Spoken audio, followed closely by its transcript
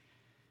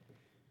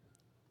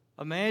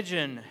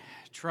Imagine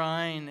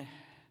trying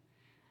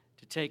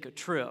to take a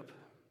trip.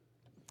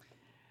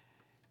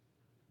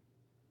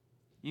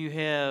 You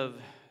have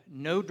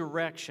no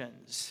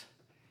directions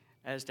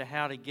as to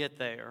how to get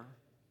there,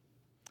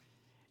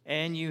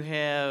 and you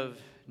have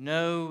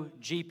no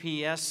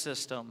GPS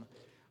system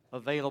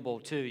available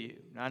to you.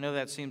 Now, I know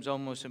that seems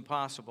almost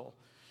impossible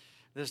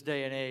this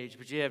day and age,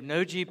 but you have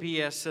no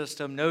GPS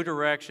system, no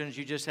directions.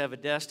 You just have a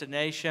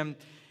destination,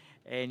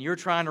 and you're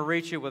trying to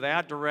reach it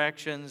without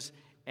directions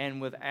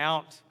and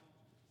without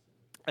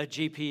a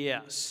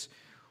GPS.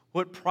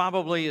 What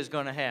probably is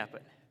going to happen?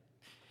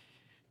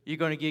 You're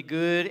going to get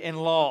good and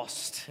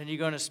lost, and you're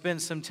going to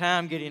spend some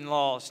time getting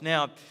lost.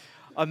 Now,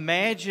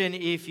 imagine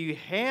if you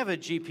have a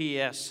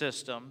GPS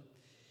system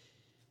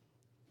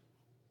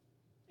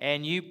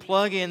and you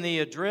plug in the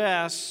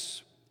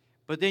address,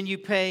 but then you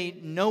pay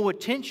no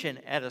attention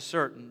at a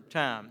certain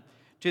time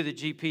to the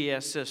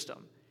GPS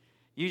system.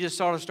 You just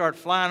sort of start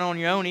flying on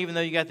your own, even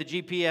though you got the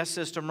GPS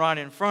system right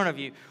in front of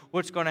you.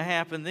 What's going to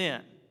happen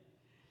then?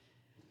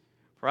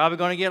 Probably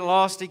going to get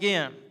lost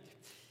again.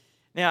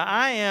 Now,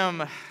 I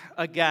am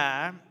a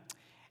guy,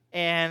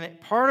 and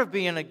part of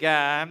being a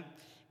guy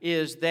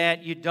is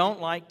that you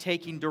don't like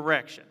taking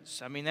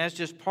directions. I mean, that's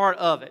just part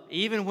of it.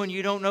 Even when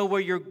you don't know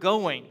where you're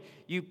going,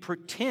 you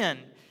pretend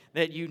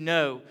that you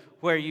know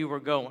where you were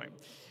going.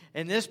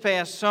 And this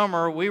past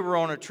summer, we were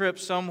on a trip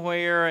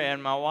somewhere,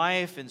 and my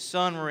wife and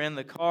son were in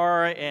the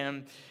car,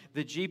 and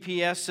the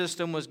GPS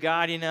system was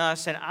guiding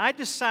us. And I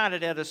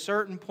decided at a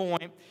certain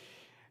point,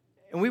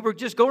 and we were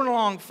just going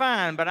along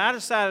fine, but I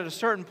decided at a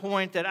certain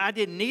point that I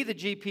didn't need the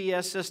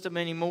GPS system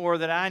anymore,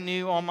 that I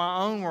knew on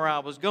my own where I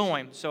was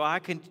going. So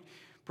I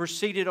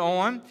proceeded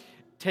on,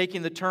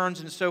 taking the turns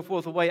and so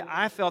forth the way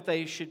I felt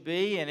they should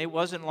be, and it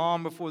wasn't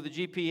long before the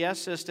GPS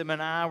system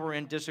and I were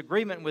in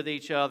disagreement with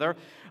each other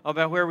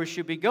about where we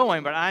should be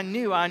going. But I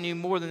knew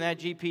more than that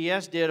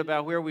GPS did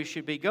about where we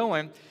should be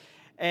going,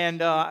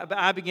 and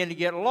I began to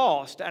get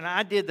lost. And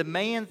I did the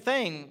man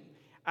thing.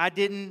 I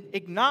didn't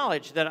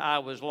acknowledge that I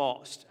was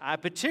lost. I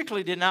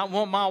particularly did not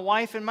want my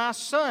wife and my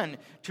son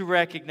to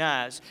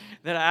recognize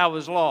that I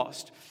was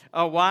lost.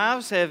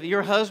 Wives, have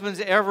your husbands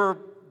ever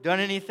done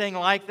anything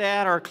like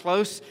that or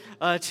close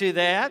to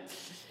that?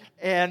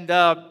 And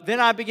then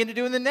I began to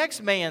do the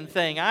next man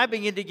thing. I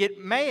began to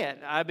get mad.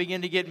 I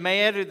began to get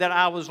mad that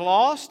I was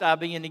lost. I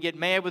began to get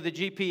mad with the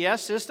GPS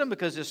system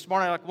because this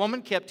smart aleck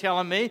woman kept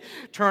telling me,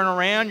 turn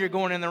around, you're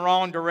going in the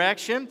wrong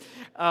direction,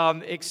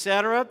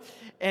 etc.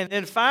 And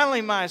then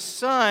finally my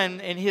son,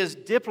 in his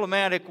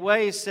diplomatic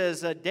way,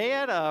 says,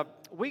 Dad,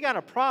 we got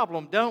a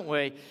problem, don't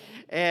we?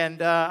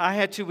 And I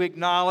had to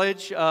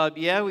acknowledge,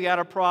 yeah, we got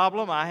a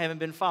problem. I haven't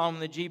been following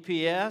the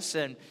GPS,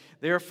 and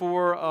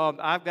therefore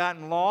I've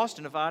gotten lost.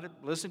 And if I'd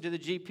listened to the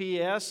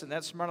GPS and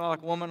that smart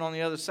aleck woman on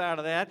the other side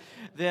of that,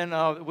 then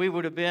we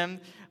would have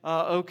been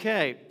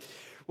okay.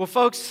 Well,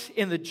 folks,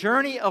 in the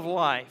journey of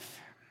life,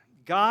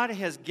 God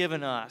has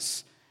given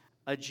us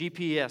a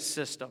GPS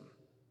system,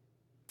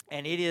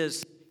 and it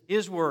is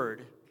His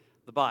Word,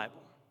 the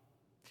Bible.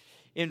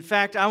 In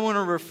fact, I want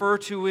to refer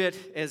to it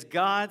as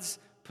God's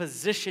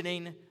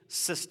positioning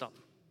system.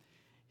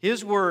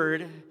 His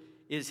Word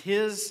is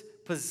His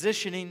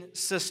positioning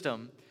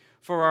system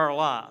for our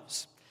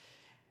lives.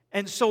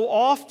 And so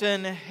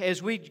often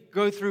as we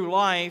go through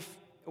life,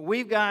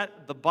 we've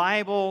got the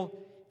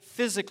Bible,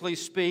 physically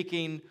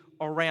speaking,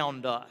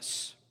 around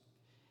us.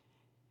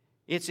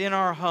 It's in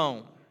our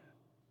home.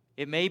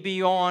 It may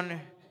be on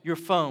your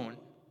phone.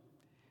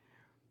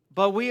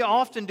 But we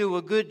often do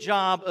a good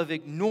job of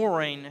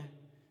ignoring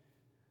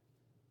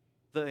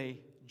the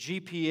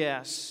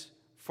GPS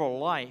for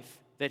life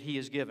that He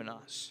has given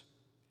us.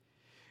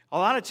 A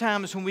lot of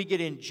times when we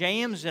get in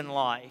jams in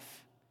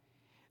life,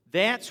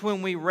 that's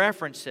when we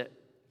reference it.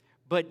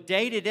 But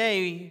day to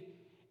day,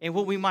 in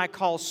what we might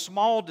call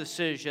small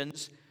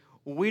decisions,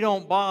 we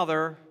don't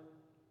bother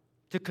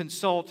to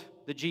consult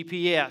the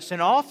GPS.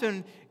 And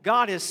often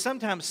God is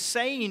sometimes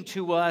saying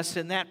to us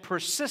in that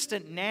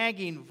persistent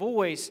nagging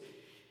voice,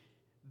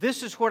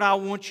 this is what I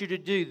want you to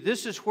do.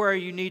 This is where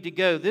you need to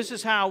go. This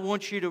is how I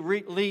want you to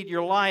lead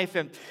your life.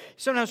 And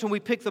sometimes when we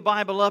pick the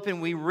Bible up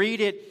and we read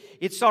it,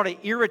 it sort of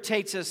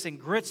irritates us and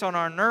grits on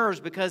our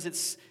nerves because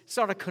it's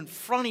sort of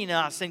confronting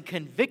us and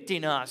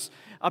convicting us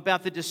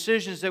about the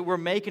decisions that we're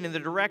making and the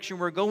direction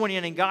we're going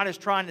in. And God is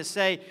trying to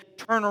say,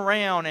 turn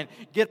around and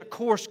get a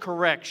course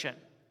correction.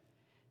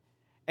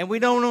 And we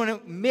don't want to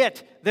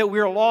admit that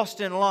we're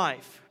lost in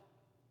life.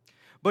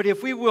 But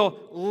if we will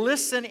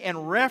listen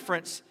and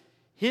reference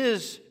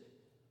His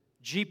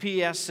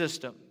GPS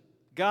system,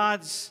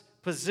 God's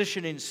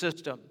positioning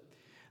system,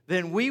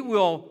 then we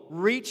will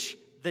reach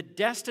the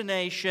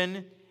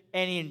destination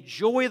and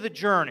enjoy the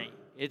journey.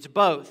 It's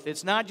both.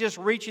 It's not just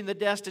reaching the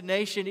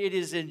destination, it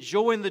is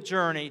enjoying the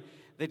journey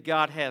that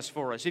God has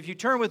for us. If you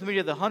turn with me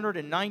to the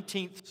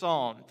 119th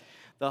Psalm,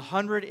 the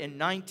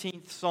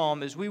 119th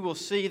Psalm, as we will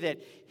see that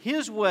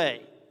His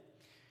way,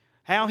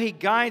 how He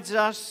guides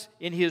us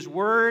in His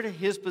Word,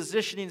 His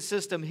positioning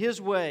system, His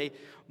way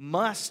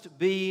must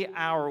be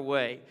our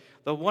way.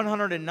 the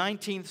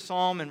 119th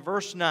Psalm and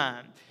verse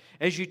 9.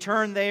 As you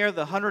turn there,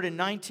 the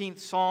 119th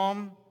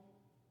Psalm,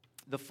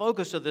 the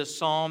focus of this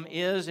psalm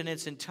is in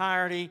its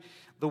entirety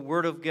the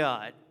Word of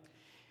God.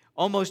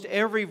 Almost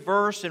every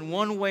verse in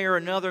one way or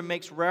another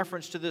makes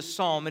reference to this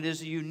psalm. It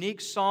is a unique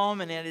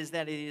psalm, and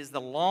that it is the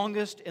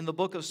longest in the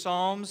book of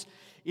Psalms.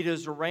 It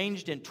is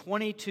arranged in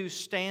 22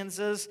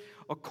 stanzas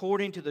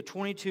according to the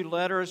 22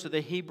 letters of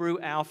the Hebrew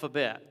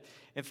alphabet.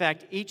 In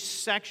fact, each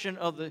section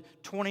of the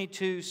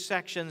 22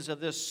 sections of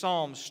this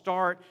psalm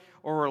start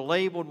or are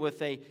labeled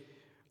with a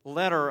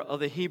letter of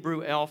the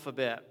Hebrew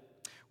alphabet.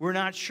 We're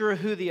not sure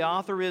who the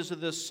author is of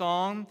this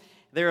psalm.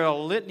 There are a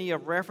litany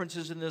of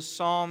references in this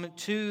psalm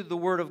to the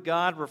Word of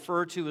God,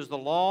 referred to as the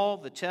law,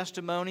 the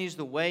testimonies,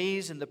 the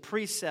ways, and the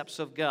precepts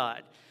of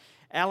God.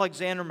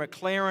 Alexander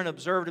Maclaren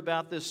observed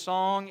about this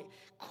song,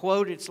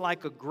 quote, "It's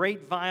like a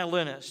great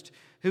violinist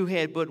who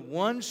had but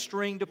one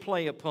string to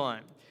play upon,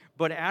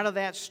 but out of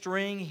that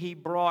string he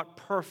brought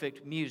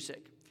perfect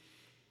music."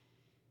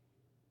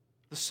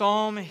 The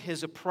psalm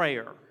is a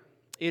prayer.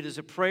 It is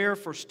a prayer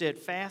for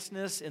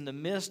steadfastness in the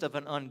midst of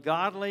an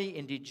ungodly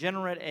and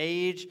degenerate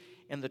age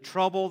and the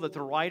trouble that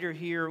the writer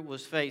here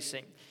was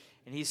facing.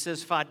 And he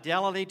says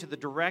fidelity to the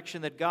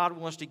direction that God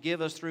wants to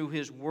give us through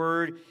His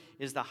Word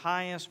is the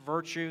highest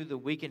virtue that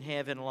we can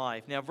have in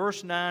life. Now,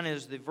 verse 9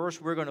 is the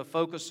verse we're going to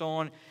focus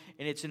on,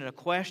 and it's in a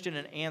question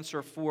and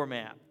answer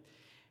format.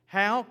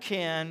 How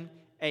can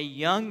a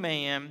young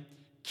man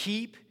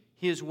keep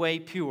his way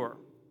pure?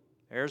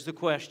 There's the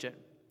question.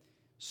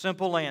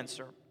 Simple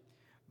answer.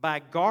 By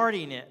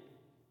guarding it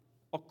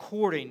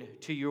according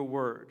to your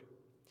Word.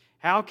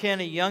 How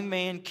can a young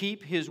man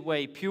keep his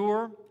way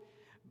pure?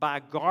 By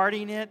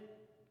guarding it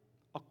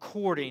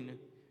according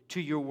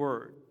to your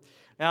Word.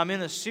 Now, I'm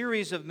in a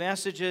series of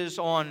messages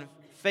on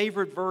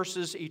favorite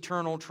verses,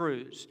 eternal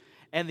truths.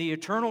 And the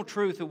eternal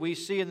truth that we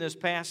see in this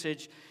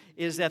passage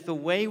is that the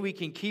way we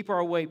can keep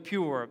our way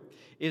pure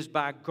is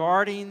by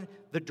guarding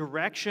the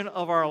direction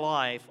of our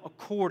life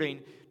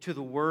according to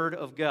the Word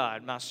of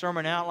God. My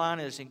sermon outline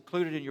is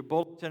included in your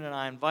bulletin, and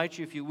I invite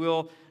you, if you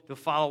will, to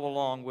follow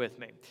along with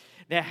me.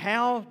 Now,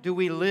 how do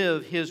we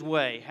live His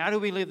way? How do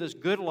we live this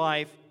good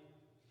life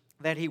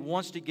that He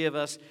wants to give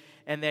us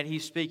and that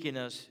He's speaking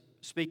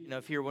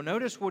of here? Well,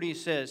 notice what He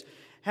says.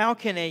 How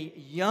can a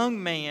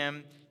young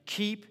man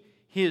keep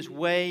his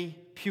way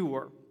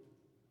pure?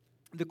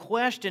 The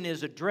question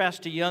is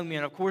addressed to young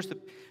men. Of course, the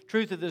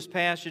truth of this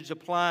passage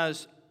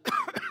applies,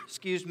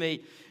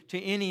 to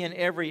any and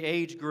every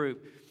age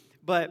group.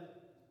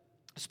 But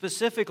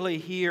specifically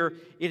here,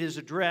 it is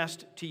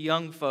addressed to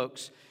young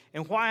folks.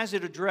 And why is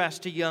it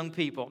addressed to young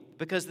people?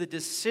 Because the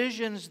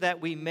decisions that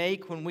we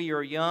make when we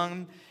are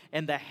young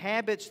and the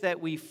habits that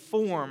we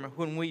form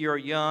when we are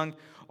young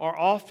are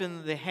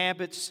often the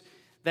habits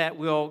that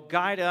will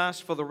guide us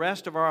for the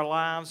rest of our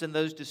lives, and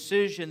those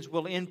decisions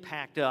will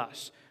impact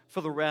us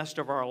for the rest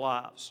of our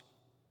lives.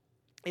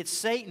 It's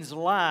Satan's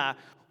lie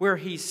where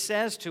he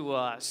says to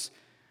us,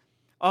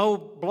 oh,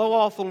 blow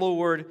off the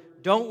Lord,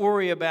 don't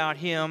worry about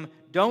Him,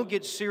 don't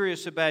get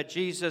serious about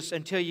Jesus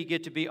until you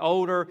get to be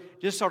older.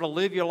 Just sort of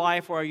live your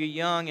life while you're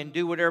young and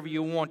do whatever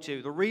you want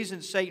to. The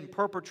reason Satan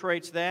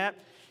perpetrates that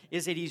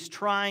is that he's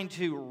trying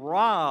to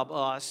rob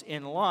us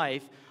in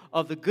life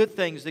of the good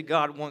things that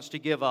God wants to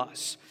give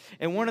us.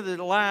 And one of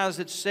the lies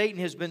that Satan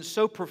has been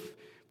so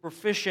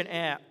proficient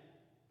at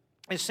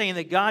is saying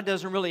that God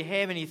doesn't really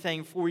have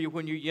anything for you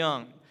when you're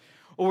young.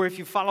 Or if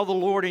you follow the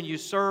Lord and you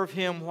serve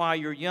Him while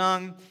you're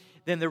young,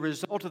 then the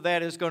result of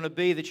that is going to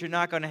be that you're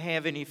not going to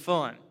have any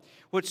fun.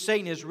 What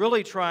Satan is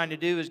really trying to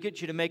do is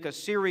get you to make a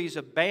series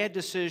of bad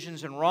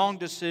decisions and wrong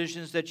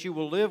decisions that you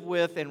will live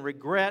with and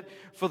regret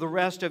for the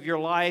rest of your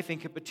life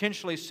and could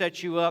potentially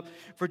set you up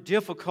for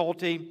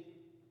difficulty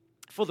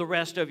for the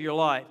rest of your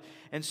life.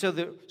 And so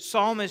the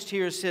psalmist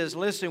here says,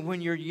 listen,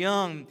 when you're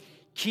young,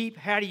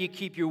 how do you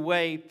keep your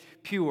way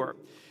pure?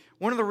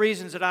 One of the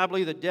reasons that I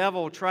believe the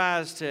devil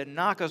tries to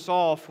knock us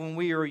off when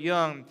we are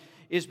young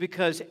is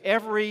because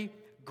every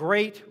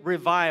great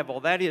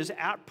revival, that is,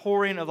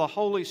 outpouring of the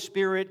Holy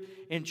Spirit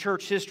in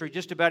church history,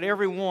 just about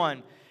every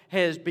one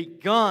has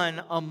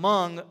begun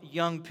among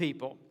young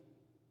people.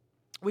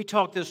 We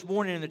talked this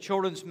morning in the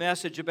children's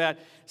message about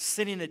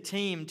sending a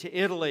team to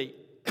Italy.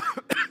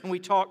 And we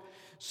talked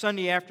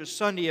Sunday after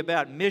Sunday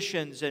about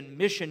missions and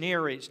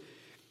missionaries.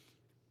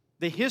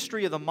 The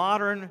history of the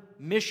modern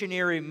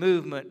missionary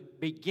movement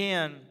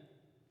began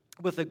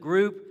with a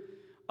group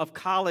of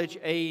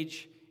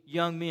college-age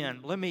young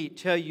men. Let me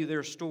tell you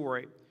their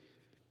story.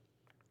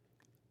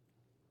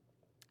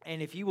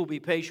 And if you will be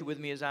patient with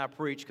me as I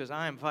preach, because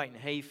I am fighting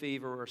hay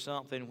fever or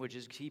something, which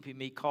is keeping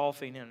me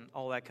coughing and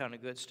all that kind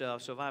of good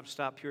stuff. So if I have to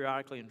stop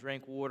periodically and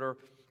drink water,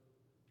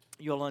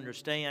 you'll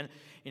understand.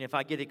 And if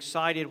I get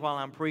excited while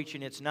I'm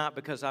preaching, it's not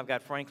because I've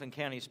got Franklin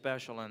County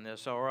Special in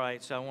this, all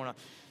right? So I want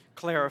to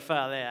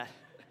clarify that.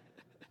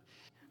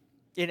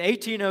 In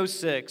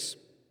 1806,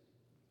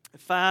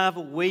 5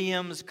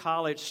 Williams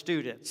College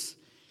students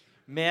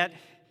met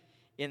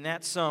in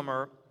that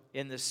summer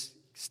in the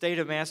state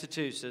of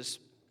Massachusetts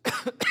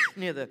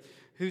near the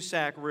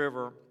Hoosac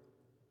River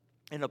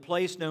in a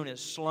place known as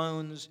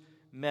Sloan's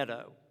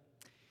Meadow.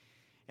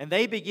 And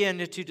they began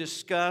to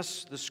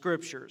discuss the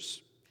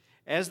Scriptures.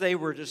 As they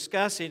were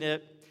discussing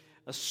it,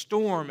 a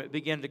storm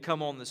began to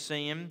come on the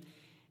scene,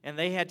 and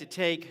they had to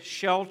take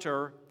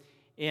shelter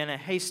in a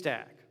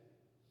haystack.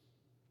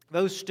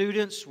 Those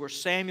students were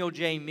Samuel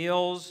J.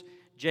 Mills,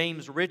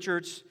 James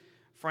Richards,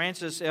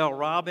 Francis L.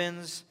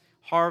 Robbins,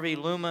 Harvey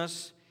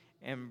Loomis,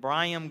 and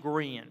Brian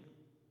Greene.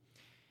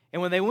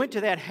 And when they went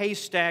to that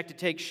haystack to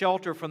take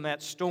shelter from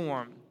that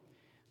storm,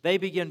 they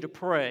began to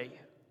pray.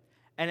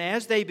 And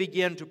as they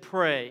began to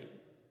pray,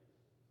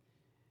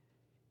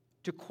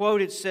 to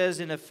quote, it says,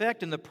 "In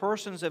effect, in the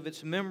persons of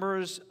its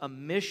members, a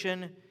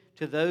mission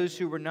to those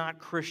who were not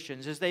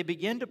Christians." As they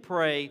began to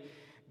pray,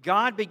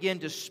 God began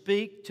to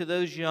speak to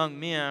those young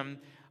men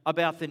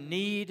about the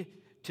need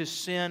to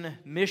send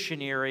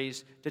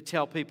missionaries to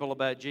tell people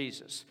about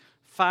Jesus.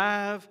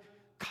 5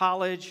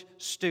 college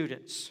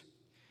students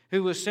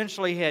who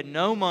essentially had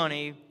no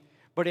money,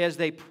 but as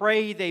they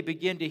prayed, they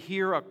began to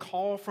hear a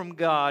call from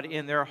God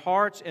in their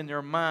hearts and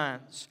their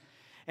minds.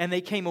 And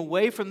they came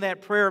away from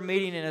that prayer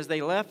meeting, and as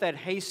they left that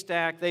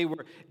haystack, they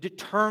were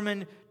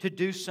determined to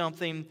do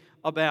something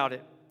about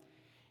it.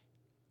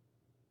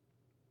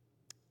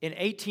 In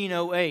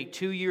 1808,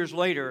 2 years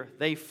later,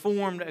 they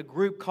formed a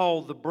group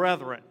called the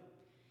Brethren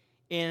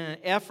in an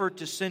effort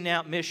to send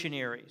out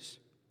missionaries.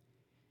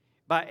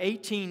 By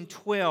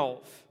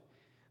 1812,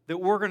 the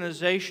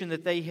organization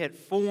that they had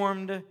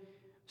formed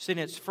sent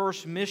its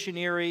first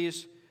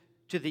missionaries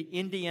to the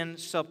Indian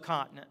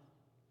subcontinent.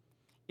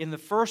 In the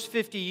first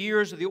 50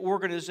 years of the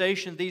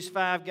organization these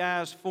 5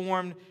 guys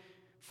formed,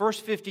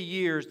 first 50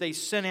 years, they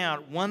sent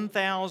out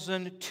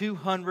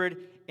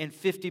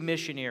 1,250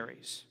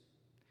 missionaries.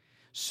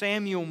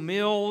 Samuel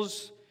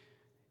Mills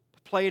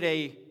played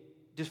a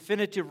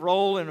definitive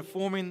role in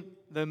forming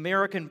the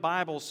American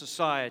Bible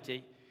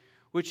Society,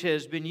 which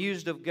has been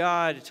used of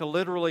God to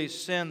literally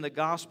send the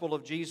gospel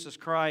of Jesus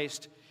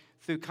Christ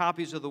through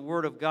copies of the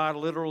Word of God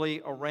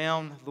literally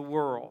around the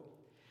world.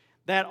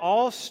 That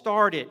all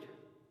started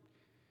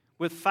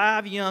with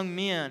 5 young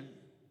men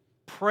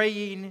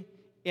praying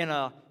in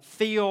a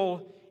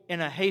field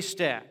in a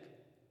haystack.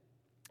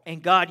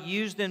 And God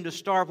used them to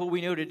start what we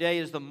know today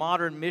as the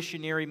modern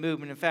missionary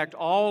movement. In fact,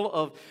 all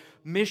of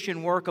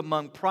mission work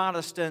among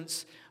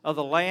Protestants of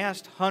the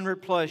last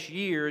 100+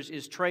 years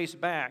is traced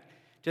back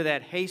to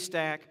that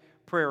haystack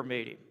prayer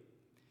meeting.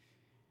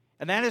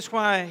 And that is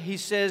why he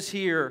says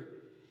here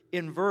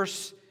in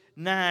verse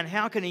 9,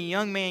 how can a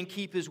young man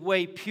keep his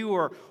way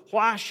pure?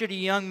 Why should a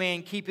young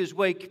man keep his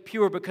way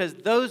pure? Because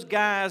those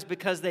guys,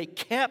 because they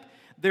kept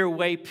their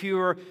way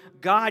pure,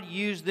 God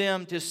used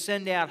them to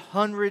send out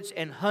hundreds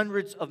and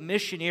hundreds of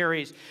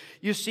missionaries.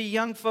 You see,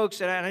 young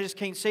folks, and I just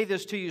can't say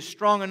this to you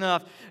strong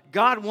enough,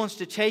 God wants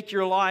to take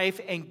your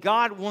life and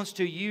God wants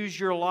to use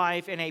your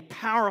life in a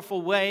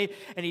powerful way,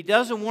 and He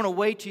doesn't want to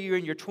wait till you're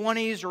in your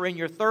 20s or in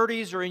your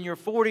 30s or in your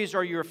 40s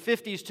or your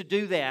 50s to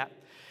do that.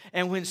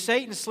 And when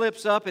Satan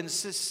slips up and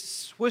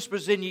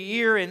whispers in your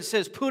ear and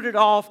says, put it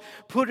off,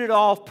 put it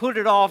off, put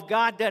it off,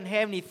 God doesn't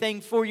have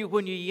anything for you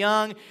when you're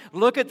young,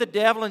 look at the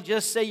devil and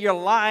just say, you're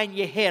lying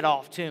your head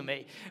off to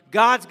me.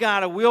 God's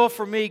got a will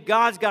for me,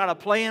 God's got a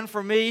plan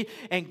for me,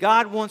 and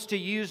God wants to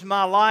use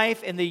my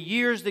life, and the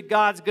years that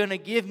God's going to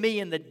give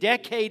me and the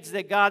decades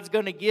that God's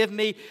going to give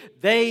me,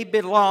 they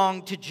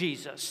belong to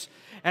Jesus.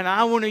 And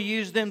I want to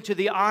use them to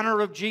the honor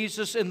of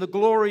Jesus and the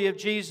glory of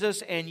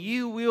Jesus, and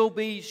you will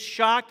be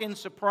shocked and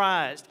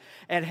surprised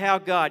at how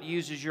God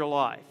uses your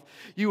life.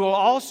 You will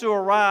also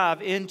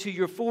arrive into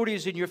your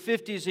 40s and your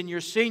 50s and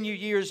your senior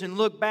years and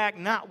look back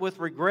not with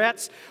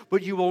regrets,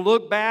 but you will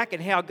look back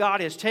at how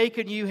God has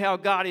taken you, how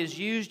God has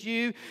used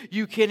you.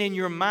 You can in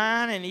your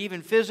mind and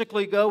even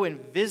physically go and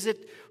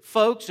visit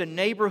folks and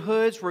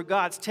neighborhoods where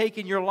God's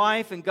taken your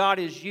life and God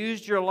has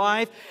used your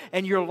life,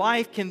 and your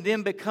life can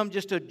then become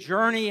just a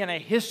journey and a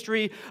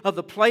history of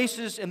the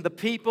places and the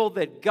people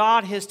that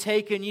God has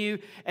taken you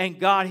and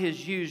God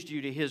has used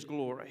you to His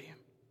glory.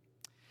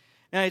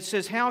 Now it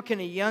says, how can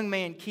a young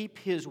man keep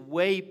his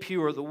way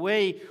pure? The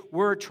way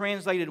word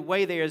translated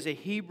way there is a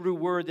Hebrew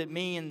word that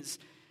means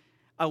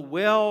a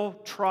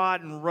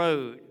well-trodden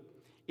road.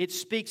 It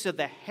speaks of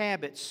the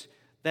habits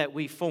that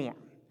we form.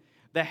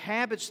 The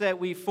habits that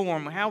we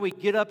form, how we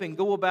get up and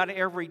go about it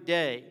every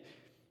day.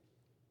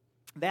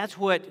 That's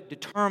what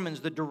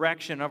determines the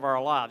direction of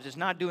our lives. It's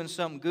not doing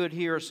something good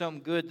here or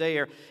something good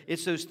there.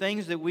 It's those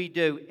things that we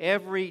do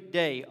every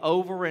day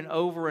over and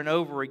over and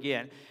over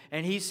again.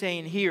 And he's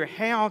saying here,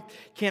 how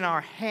can our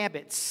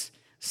habits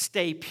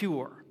stay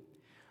pure?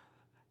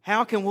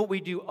 How can what we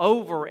do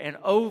over and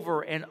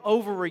over and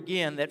over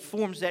again that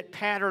forms that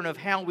pattern of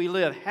how we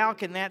live, how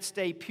can that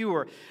stay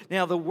pure?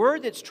 Now, the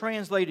word that's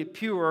translated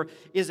pure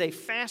is a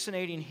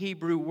fascinating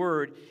Hebrew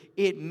word.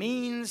 It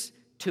means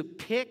to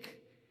pick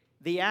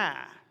the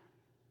eye.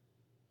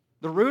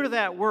 The root of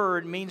that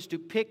word means to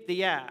pick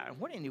the eye.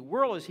 What in the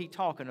world is he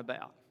talking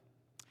about?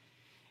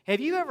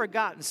 Have you ever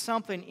gotten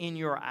something in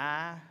your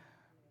eye?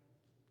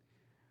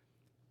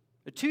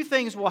 The two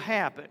things will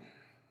happen.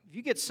 if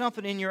you get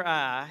something in your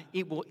eye,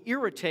 it will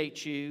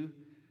irritate you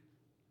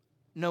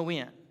no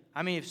end.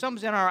 I mean, if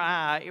something's in our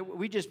eye,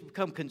 we just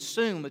become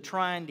consumed with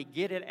trying to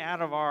get it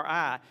out of our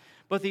eye.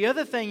 But the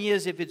other thing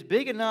is, if it's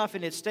big enough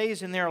and it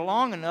stays in there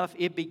long enough,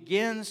 it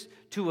begins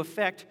to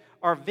affect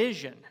our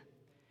vision.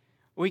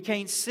 We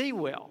can't see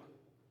well.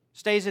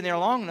 Stays in there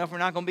long enough, we're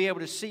not going to be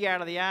able to see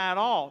out of the eye at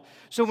all.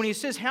 So when he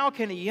says, how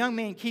can a young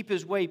man keep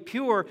his way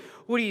pure?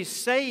 What he's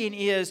saying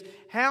is,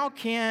 how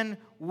can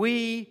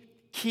we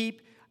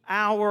keep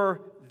our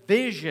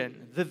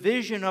vision, the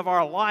vision of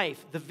our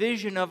life, the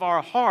vision of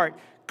our heart,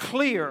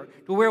 clear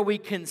to where we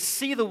can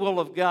see the will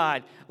of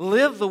God,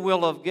 live the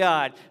will of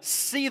God,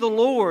 see the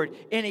Lord,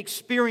 and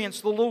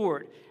experience the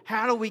Lord?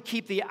 How do we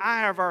keep the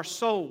eye of our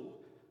soul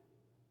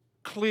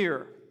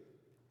clear?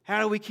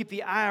 How do we keep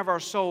the eye of our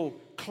soul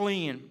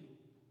clean?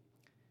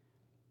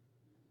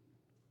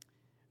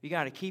 We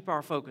got to keep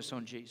our focus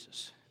on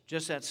Jesus.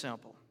 Just that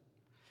simple.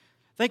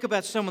 Think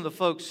about some of the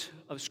folks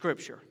of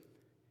Scripture,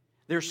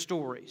 their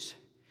stories.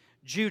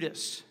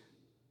 Judas.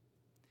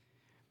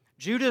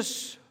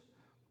 Judas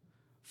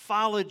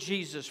followed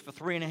Jesus for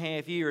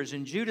 3.5 years,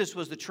 and Judas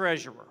was the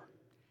treasurer.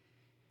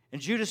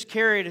 And Judas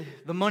carried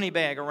the money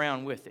bag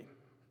around with him.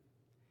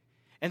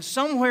 And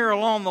somewhere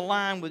along the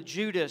line with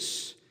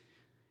Judas,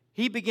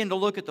 he began to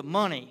look at the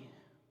money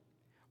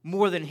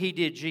more than he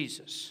did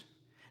Jesus.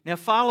 Now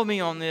follow me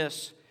on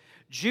this.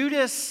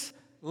 Judas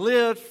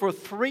lived for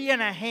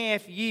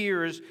 3.5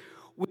 years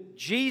with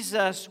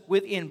Jesus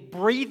within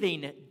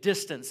breathing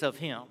distance of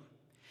him.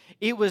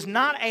 It was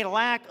not a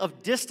lack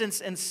of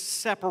distance and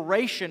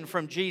separation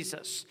from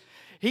Jesus.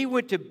 He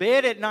went to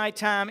bed at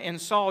nighttime and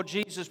saw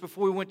Jesus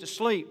before he went to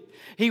sleep.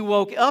 He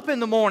woke up in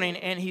the morning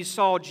and he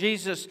saw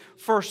Jesus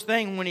first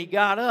thing when he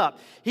got up.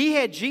 He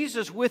had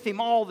Jesus with him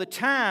all the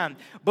time,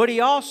 but he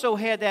also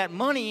had that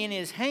money in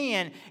his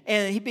hand,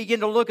 and he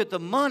began to look at the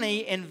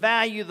money and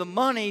value the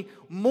money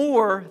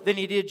more than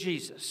he did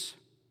Jesus.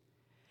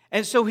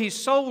 And so he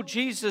sold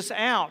Jesus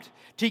out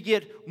to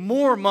get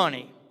more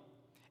money.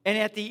 And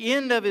at the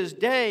end of his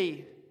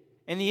day,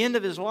 and the end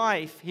of his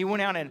life, he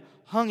went out and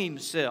hung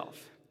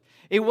himself.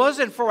 It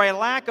wasn't for a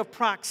lack of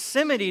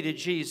proximity to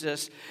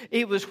Jesus.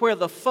 It was where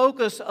the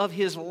focus of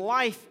his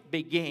life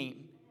began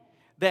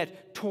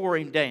that tore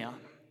him down.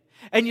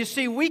 And you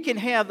see, we can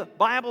have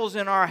Bibles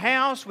in our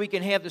house. We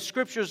can have the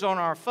Scriptures on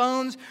our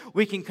phones.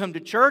 We can come to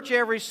church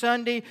every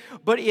Sunday.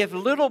 But if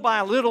little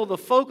by little the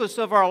focus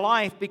of our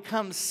life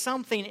becomes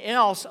something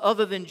else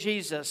other than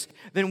Jesus,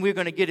 then we're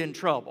going to get in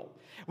trouble.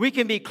 We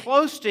can be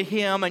close to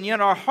Him, and yet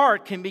our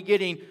heart can be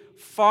getting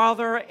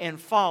farther and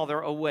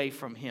farther away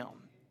from Him.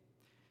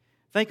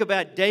 Think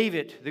about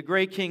David, the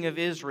great king of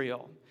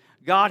Israel.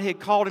 God had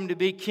called him to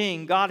be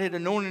king. God had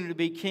anointed him to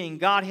be king.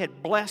 God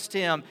had blessed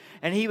him,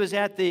 and he was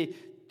at the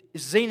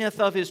zenith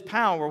of his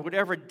power.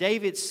 Whatever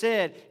David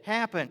said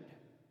happened.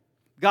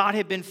 God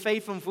had been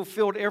faithful and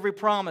fulfilled every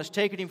promise,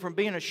 taking him from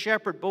being a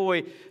shepherd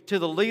boy to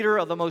the leader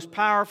of the most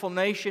powerful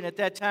nation at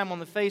that time on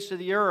the face of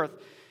the earth.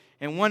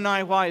 And one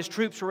night while his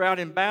troops were out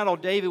in battle,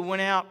 David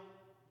went out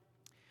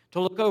to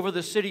look over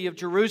the city of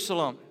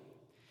Jerusalem.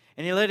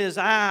 And he let his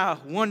eye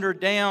wander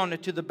down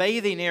to the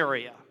bathing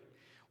area,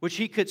 which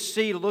he could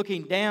see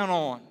looking down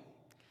on.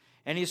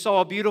 And he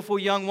saw a beautiful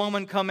young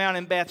woman come out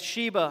in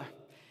Bathsheba,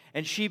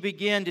 and she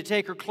began to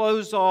take her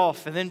clothes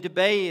off and then to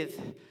bathe.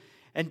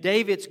 And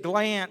David's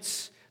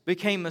glance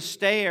became a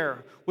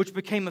stare, which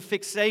became a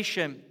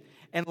fixation,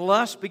 and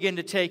lust began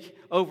to take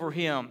over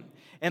him.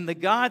 And the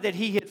God that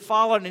he had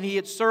followed and he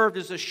had served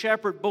as a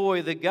shepherd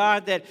boy, the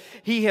God that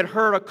he had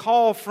heard a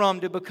call from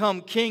to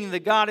become king, the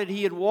God that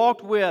he had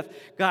walked with,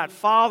 got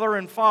farther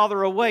and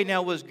farther away.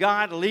 Now, was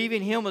God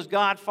leaving him? Was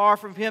God far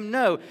from him?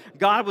 No.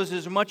 God was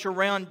as much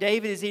around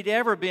David as he'd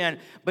ever been.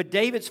 But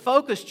David's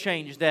focus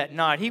changed that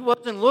night. He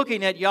wasn't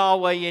looking at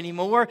Yahweh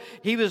anymore.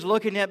 He was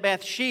looking at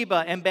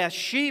Bathsheba. And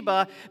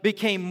Bathsheba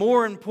became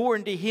more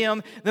important to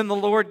him than the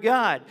Lord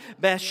God.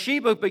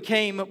 Bathsheba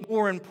became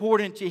more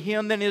important to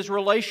him than his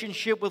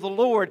relationship with the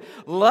Lord.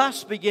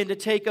 Lust began to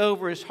take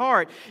over his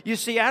heart. You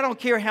see, I don't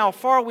care how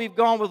far we've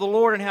gone with the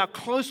Lord and how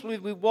closely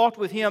we've walked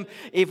with Him.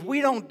 If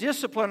we don't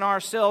discipline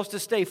ourselves to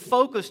stay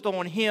focused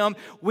on Him,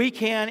 we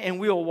can and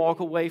will walk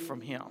away from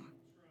Him.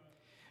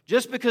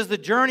 Just because the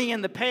journey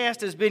in the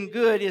past has been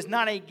good is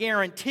not a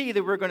guarantee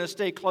that we're going to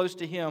stay close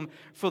to Him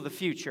for the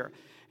future.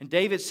 And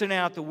David sent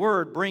out the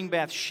word, bring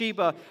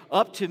Bathsheba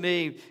up to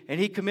me, and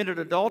he committed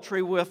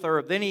adultery with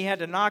her. Then he had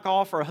to knock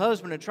off her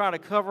husband and try to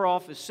cover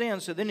off his sin,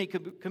 so then he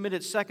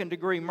committed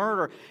second-degree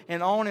murder,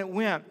 and on it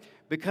went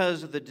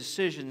because of the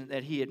decision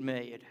that he had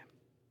made.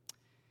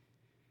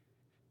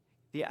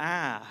 The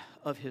eye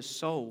of his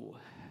soul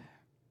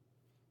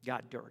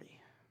got dirty.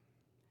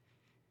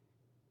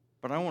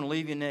 But I don't want to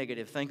leave you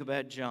negative. Think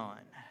about John,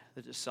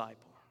 the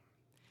disciple.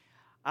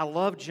 I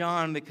love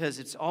John because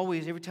it's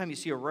always, every time you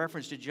see a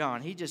reference to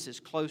John, he's just as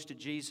close to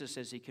Jesus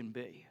as he can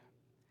be.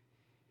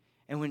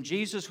 And when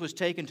Jesus was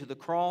taken to the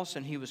cross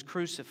and he was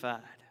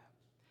crucified,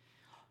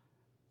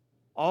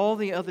 all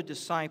the other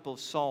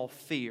disciples saw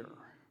fear,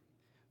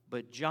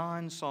 but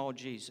John saw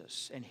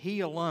Jesus, and he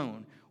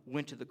alone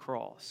went to the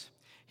cross.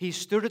 He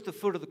stood at the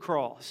foot of the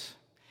cross,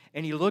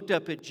 and he looked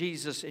up at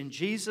Jesus, and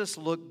Jesus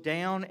looked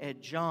down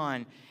at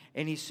John,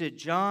 and he said,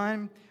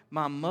 John,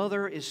 my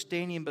mother is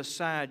standing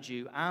beside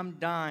you. I'm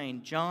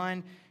dying.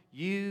 John,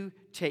 you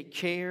take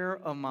care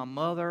of my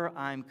mother.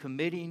 I'm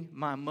committing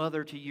my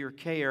mother to your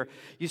care.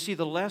 You see,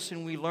 the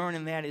lesson we learn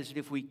in that is that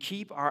if we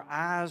keep our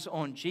eyes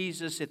on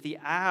Jesus, if the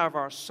eye of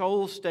our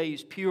soul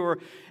stays pure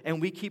and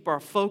we keep our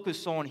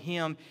focus on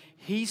Him,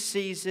 He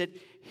sees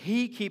it,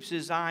 He keeps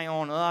His eye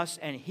on us,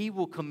 and He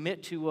will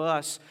commit to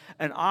us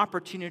an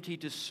opportunity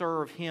to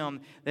serve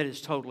Him that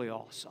is totally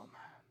awesome.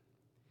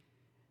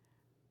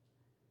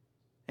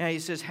 Now He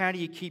says, how do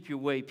you keep your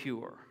way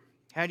pure?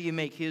 How do you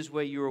make His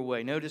way your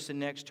way? Notice the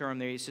next term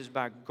there. He says,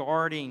 by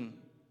guarding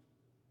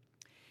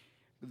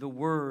the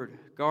Word,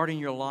 guarding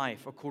your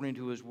life according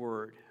to His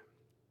Word.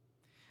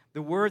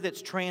 The word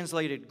that's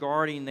translated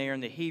guarding there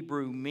in the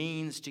Hebrew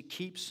means to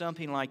keep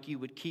something like you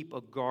would keep a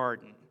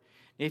garden.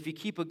 If you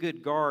keep a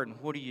good garden,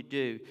 what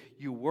do?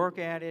 You work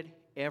at it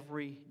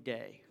every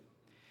day.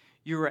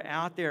 You're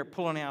out there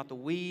pulling out the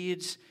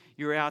weeds.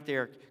 You're out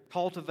there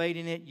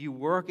cultivating it. You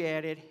work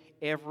at it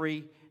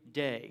every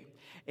day.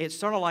 It's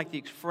sort of like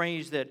the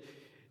phrase that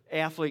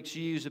athletes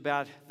use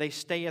about they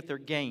stay at their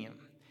game.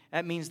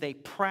 That means they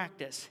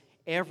practice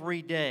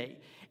every day.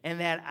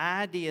 And that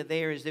idea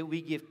there is that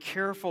we give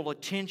careful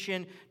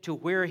attention to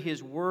where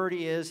His Word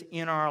is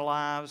in our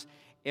lives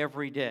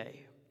every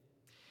day.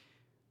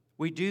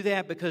 We do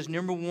that because,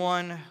 number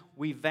one,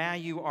 we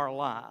value our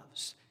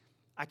lives.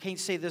 I can't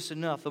say this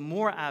enough. The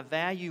more I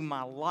value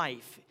my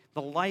life,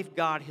 the life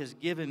God has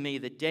given me,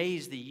 the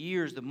days, the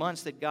years, the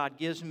months that God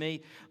gives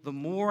me, the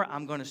more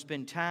I'm going to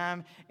spend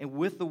time and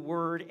with the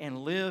Word and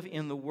live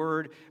in the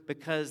Word,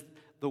 because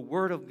the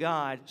Word of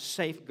God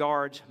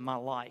safeguards my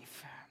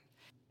life.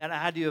 That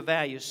idea of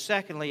value.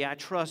 Secondly, I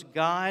trust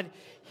God,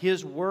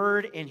 His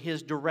Word, and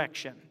His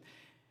direction.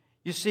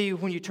 You see,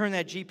 when you turn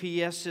that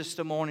GPS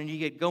system on and you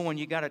get going,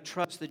 you got to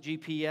trust the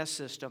GPS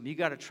system. You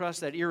got to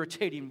trust that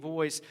irritating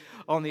voice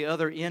on the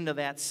other end of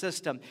that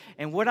system.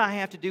 And what I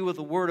have to do with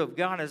the Word of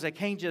God is I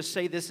can't just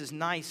say this is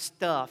nice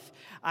stuff.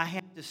 I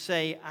have to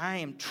say I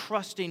am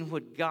trusting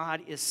what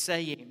God is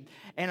saying.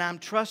 And I'm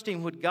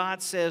trusting what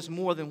God says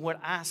more than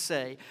what I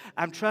say.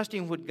 I'm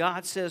trusting what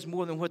God says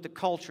more than what the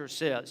culture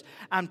says.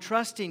 I'm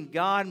trusting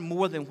God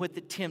more than what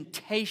the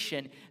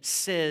temptation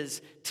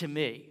says to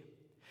me.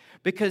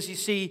 Because you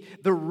see,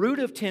 the root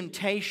of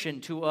temptation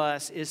to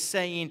us is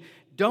saying,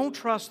 don't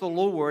trust the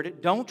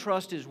Lord, don't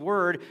trust His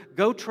Word,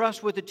 go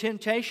trust what the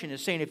temptation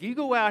is saying. If you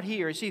go out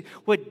here, see,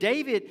 what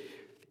David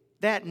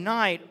that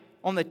night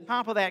on the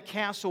top of that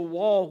castle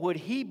wall, what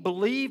he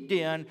believed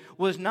in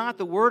was not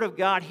the Word of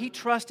God. He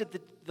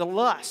trusted the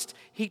lust.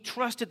 He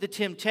trusted the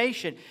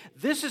temptation.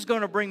 This is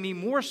going to bring me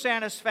more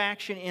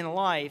satisfaction in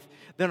life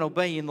than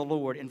obeying the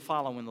Lord and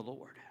following the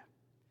Lord.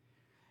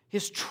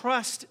 His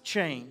trust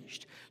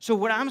changed. So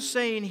what I'm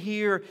saying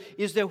here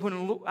is that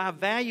when I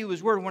value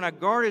His Word, when I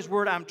guard His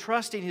Word, I'm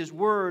trusting His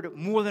Word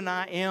more than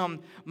I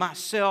am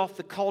myself,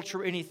 the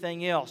culture,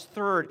 anything else.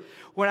 Third,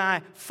 when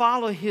I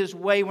follow His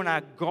way, when I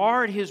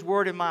guard His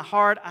Word in my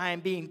heart, I am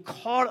being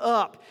caught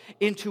up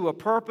into a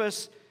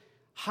purpose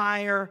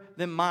higher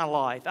than my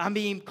life. I'm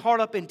being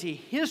caught up into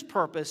His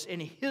purpose and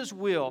His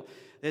will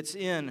that's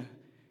in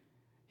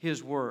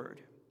His Word.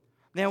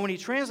 Now, when he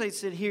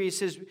translates it here, he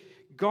says,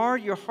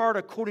 guard your heart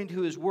according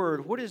to His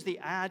Word. What is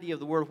the idea of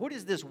the Word? What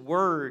is this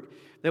Word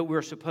that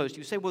we're supposed to?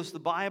 You say, well, it's the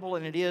Bible,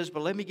 and it is,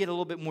 but let me get a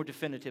little bit more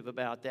definitive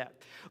about that.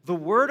 The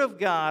Word of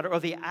God are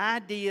the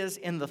ideas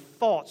and the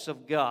thoughts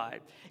of God.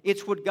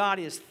 It's what God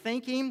is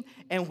thinking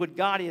and what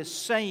God is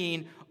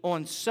saying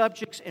on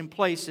subjects and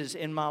places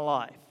in my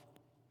life.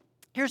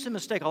 Here's the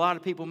mistake a lot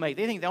of people make.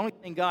 They think the only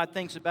thing God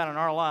thinks about in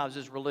our lives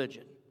is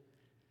religion.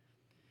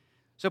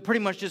 So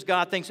pretty much just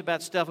God thinks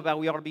about stuff about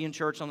we ought to be in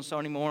church on a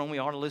Sunday morning, we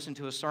ought to listen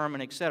to a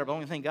sermon, etc. The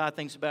only thing God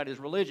thinks about is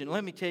religion.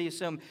 Let me tell you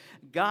something.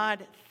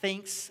 God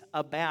thinks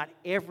about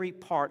every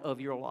part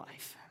of your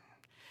life.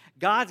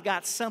 God's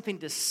got something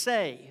to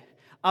say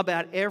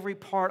about every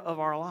part of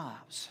our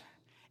lives.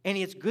 And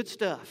it's good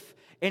stuff.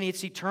 And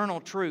it's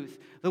eternal truth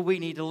that we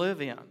need to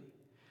live in.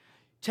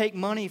 Take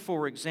money,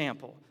 for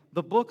example.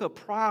 The book of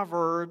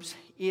Proverbs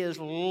is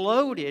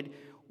loaded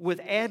with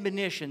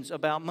admonitions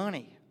about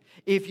money.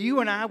 If you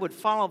and I would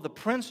follow the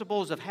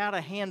principles of how to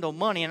handle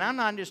money, and I'm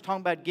not just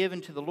talking about giving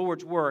to the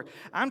Lord's work,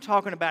 I'm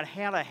talking about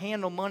how to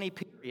handle money,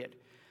 period.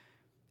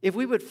 If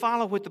we would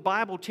follow what the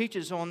Bible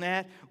teaches on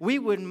that,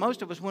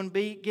 most of us wouldn't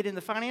get in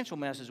the financial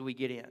messes we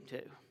get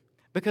into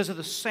because of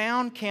the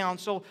sound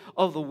counsel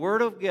of the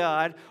Word of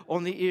God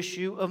on the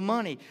issue of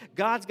money.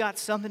 God's got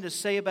something to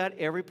say about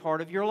every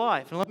part of your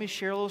life. And let me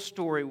share a little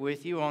story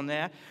with you on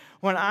that.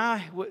 When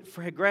I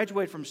had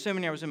graduated from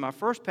seminary, I was in my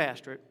first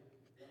pastorate.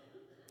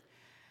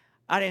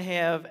 I didn't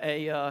have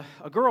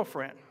a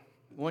girlfriend.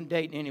 Wasn't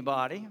dating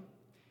anybody.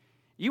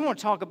 You want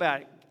to talk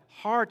about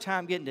hard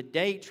time getting to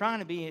date, trying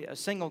to be a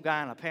single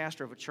guy and a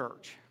pastor of a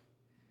church.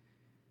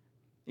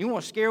 You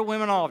want to scare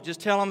women off, just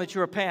tell them that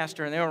you're a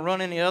pastor, and they'll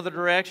run in the other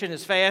direction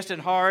as fast and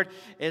hard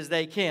as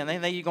they can. They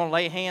think you're going to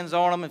lay hands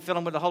on them and fill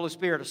them with the Holy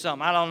Spirit or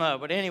something. I don't know.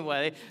 But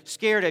anyway,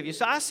 scared of you.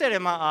 So I sat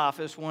in my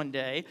office one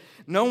day.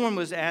 No one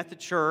was at the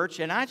church,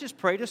 and I just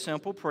prayed a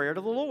simple prayer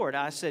to the Lord.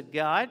 I said,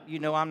 God, you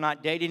know I'm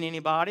not dating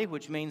anybody,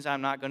 which means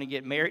I'm not going to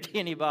get married to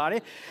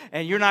anybody,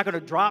 and you're not going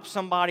to drop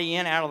somebody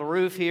in out of the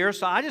roof here.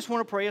 So I just want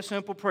to pray a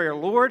simple prayer.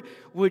 Lord,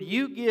 would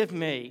you give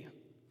me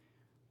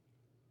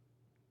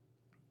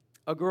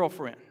a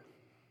girlfriend?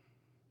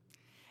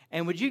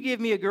 And would you give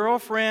me a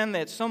girlfriend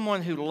that's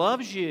someone who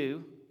loves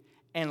you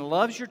and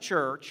loves your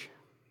church?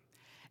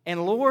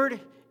 And Lord,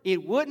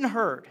 it wouldn't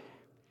hurt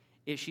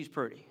if she's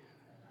pretty.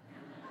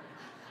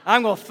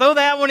 I'm going to throw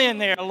that one in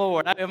there,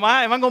 Lord. Am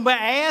I going to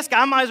ask?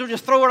 I might as well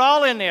just throw it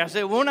all in there. I said,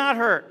 it will not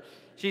hurt.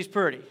 She's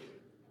pretty.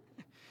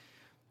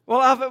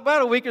 Well,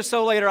 about a week or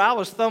so later, I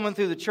was thumbing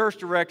through the church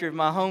directory of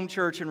my home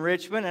church in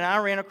Richmond, and I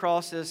ran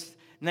across this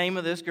name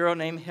of this girl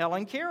named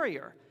Helen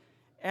Carrier.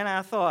 And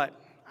I thought,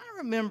 I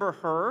remember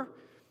her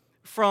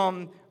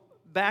from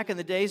back in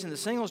the days in the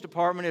singles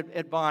department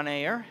at Bon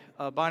Air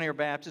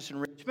Baptist in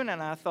Richmond,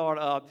 and I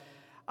thought,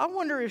 I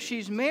wonder if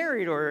she's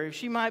married or if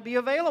she might be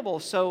available.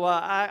 So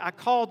I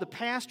called the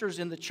pastors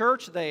in the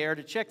church there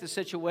to check the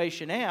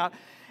situation out,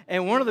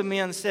 and one of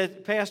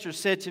the pastors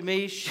said to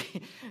me,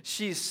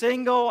 she's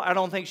single, I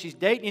don't think she's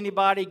dating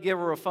anybody, give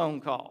her a phone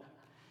call.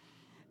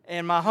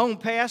 And my home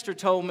pastor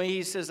told me,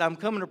 he says, I'm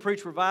coming to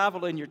preach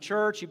revival in your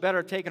church. You better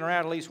have taken her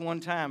out at least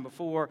one time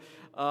before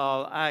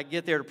I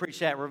get there to preach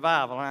that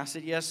revival. And I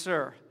said, yes,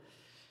 sir.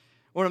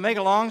 Well, to make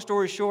a long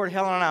story short,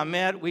 Helen and I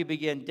met. We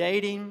began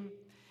dating.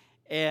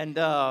 And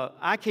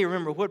I can't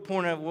remember what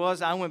point it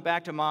was. I went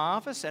back to my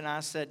office and I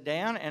sat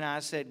down and I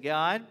said,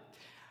 God,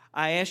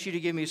 I asked you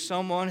to give me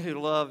someone who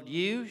loved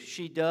you.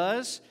 She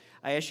does.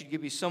 I asked you to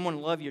give me someone to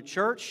love your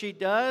church. She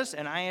does.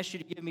 And I asked you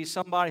to give me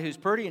somebody who's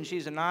pretty, and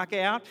she's a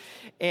knockout.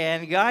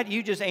 And God,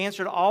 you just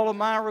answered all of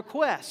my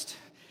requests.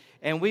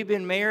 And we've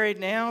been married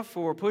now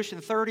for pushing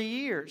 30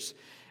 years.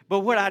 But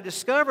what I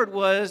discovered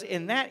was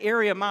in that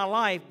area of my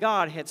life,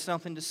 God had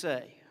something to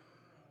say.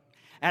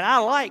 And I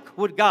like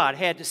what God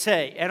had to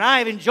say. And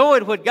I've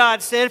enjoyed what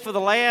God said for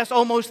the last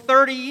almost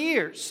 30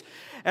 years.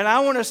 And I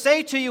want to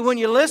say to you, when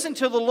you listen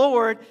to the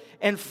Lord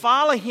and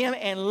follow Him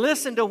and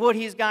listen to what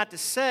He's got to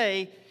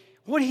say,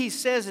 what He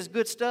says is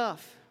good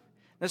stuff.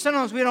 Now,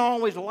 sometimes we don't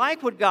always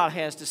like what God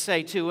has to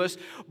say to us,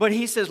 but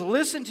He says,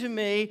 listen to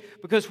me,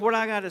 because what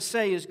I got to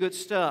say is good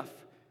stuff.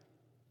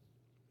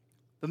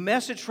 The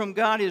message from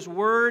God, His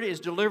Word, is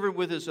delivered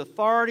with His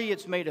authority.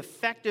 It's made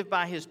effective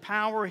by His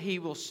power. He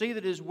will see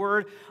that His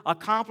Word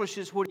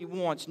accomplishes what He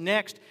wants.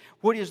 Next,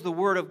 what is the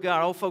Word of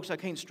God? Oh, folks, I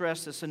can't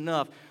stress this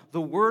enough. The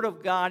Word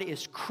of God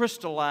is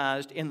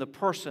crystallized in the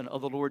person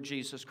of the Lord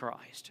Jesus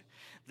Christ.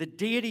 The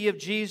deity of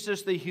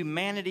Jesus, the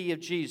humanity of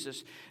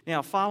Jesus.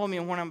 Now, follow me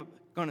on what I'm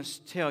going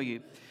to tell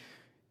you.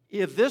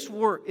 If this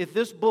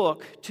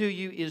book to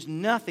you is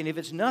nothing, if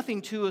it's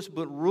nothing to us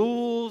but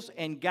rules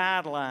and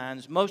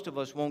guidelines, most of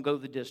us won't go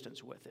the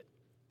distance with it.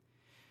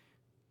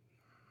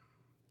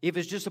 If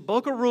it's just a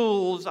book of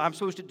rules, I'm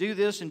supposed to do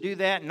this and do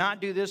that, not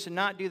do this and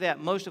not do that,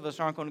 most of us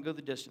aren't going to go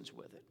the distance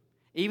with it.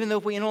 Even though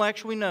if we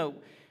intellectually know,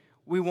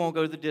 we won't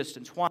go the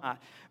distance. Why?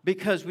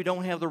 Because we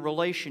don't have the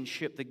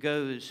relationship that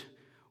goes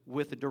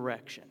with the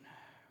direction.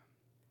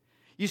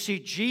 You see,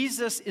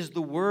 Jesus is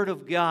the Word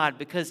of God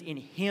because in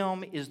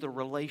Him is the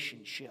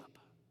relationship.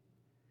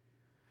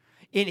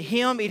 In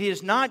Him, it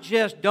is not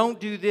just don't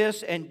do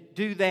this and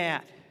do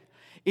that.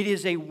 It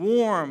is a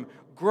warm,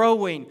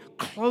 growing,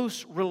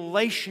 close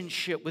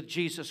relationship with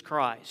Jesus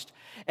Christ.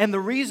 And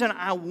the reason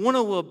I want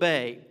to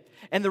obey,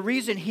 and the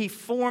reason He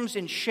forms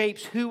and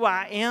shapes who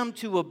I am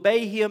to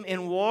obey Him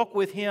and walk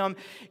with Him,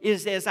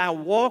 is as I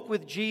walk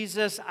with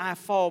Jesus, I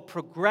fall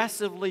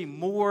progressively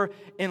more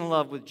in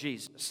love with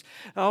Jesus.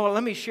 Oh,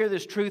 let me share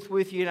this truth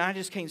with you, and I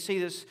just can't see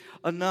this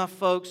enough,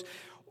 folks.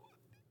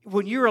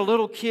 When you're a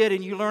little kid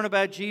and you learn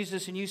about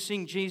Jesus and you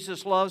sing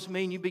Jesus Loves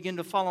Me and you begin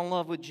to fall in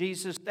love with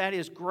Jesus, that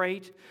is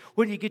great.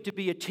 When you get to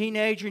be a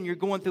teenager and you're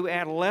going through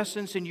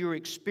adolescence and you're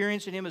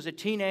experiencing Him as a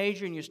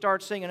teenager and you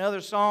start singing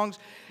other songs,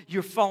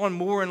 you're falling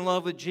more in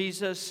love with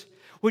Jesus.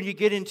 When you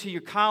get into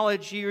your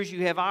college years,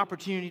 you have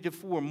opportunity to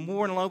fall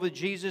more in love with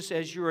Jesus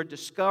as you are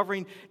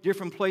discovering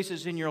different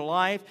places in your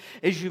life.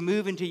 As you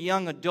move into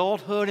young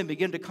adulthood and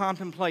begin to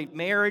contemplate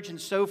marriage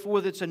and so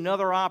forth, it's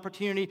another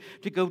opportunity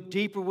to go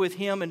deeper with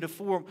Him and to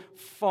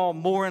fall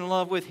more in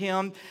love with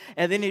Him.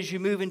 And then as you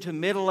move into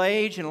middle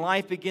age and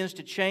life begins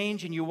to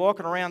change and you're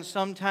walking around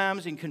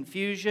sometimes in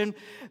confusion,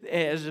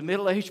 as a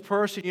middle-aged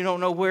person, you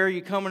don't know where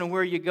you're coming and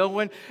where you're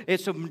going.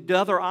 It's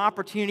another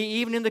opportunity,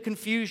 even in the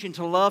confusion,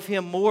 to love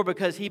Him more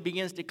because because He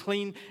begins to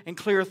clean and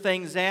clear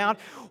things out.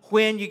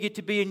 When you get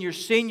to be in your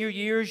senior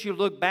years, you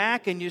look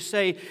back and you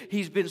say,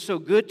 He's been so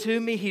good to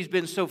me. He's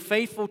been so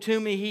faithful to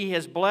me. He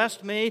has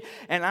blessed me.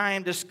 And I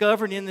am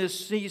discovering in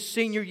this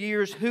senior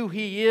years who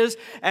He is.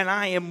 And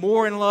I am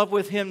more in love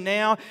with Him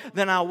now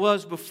than I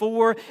was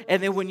before.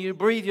 And then when you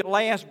breathe your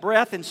last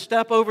breath and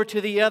step over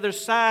to the other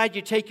side,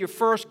 you take your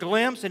first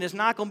glimpse, and it's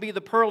not going to be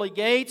the pearly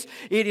gates.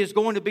 It is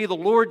going to be the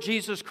Lord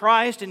Jesus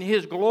Christ and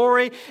His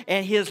glory,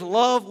 and His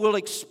love will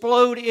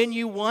explode in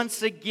you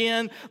once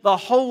again. The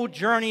whole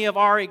journey of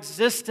our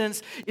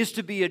existence is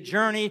to be a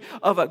journey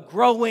of a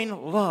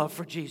growing love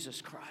for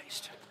Jesus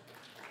Christ.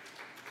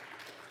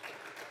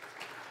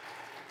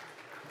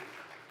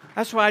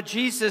 That's why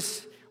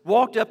Jesus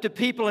walked up to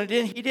people and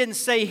He didn't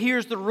say,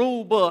 here's the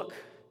rule book,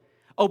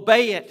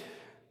 obey it.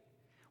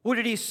 What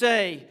did He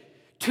say?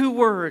 2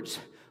 words,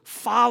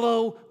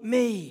 follow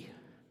me.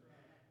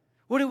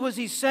 What was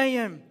He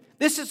saying?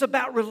 This is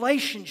about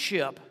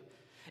relationship.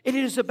 It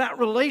is about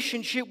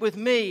relationship with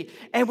me.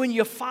 And when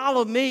you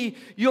follow me,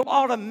 you'll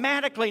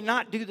automatically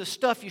not do the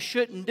stuff you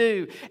shouldn't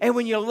do. And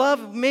when you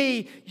love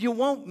me, you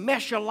won't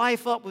mess your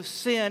life up with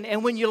sin.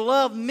 And when you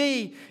love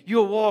me,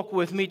 you'll walk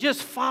with me.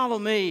 Just follow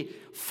me.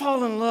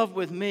 Fall in love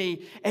with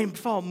me and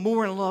fall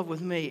more in love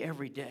with me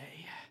every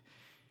day.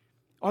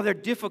 Are there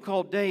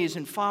difficult days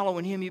in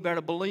following Him? You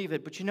better believe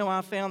it. But you know,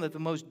 I found that the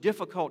most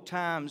difficult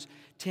times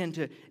tend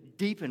to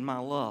deepen my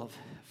love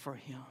for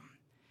Him.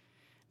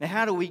 Now,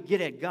 how do we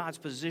get at God's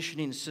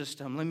positioning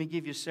system? Let me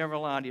give you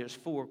several ideas,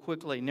 4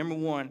 quickly. Number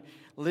 1,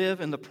 live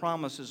in the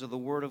promises of the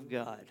Word of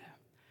God.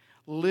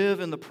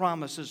 Live in the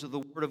promises of the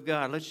Word of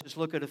God. Let's just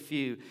look at a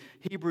few.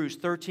 Hebrews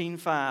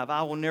 13:5,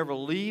 I will never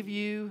leave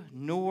you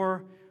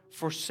nor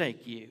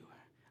forsake you.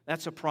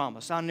 That's a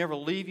promise. I'll never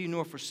leave you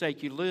nor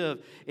forsake you.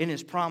 Live in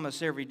His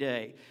promise every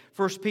day.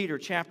 1 Peter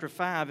chapter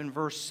 5 and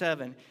verse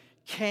 7,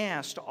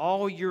 cast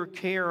all your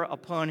care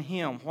upon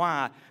Him.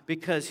 Why?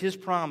 Because His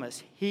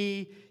promise,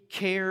 He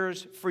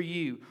cares for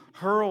you.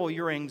 Hurl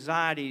your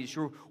anxieties,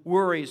 your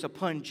worries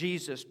upon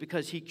Jesus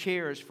because He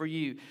cares for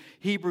you.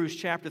 Hebrews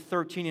chapter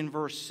 13 and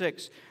verse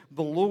 6,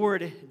 the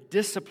Lord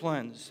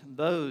disciplines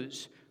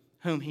those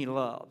whom He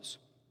loves.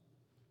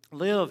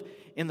 Live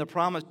in the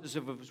promises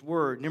of His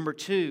Word. Number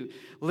 2,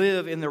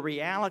 live in the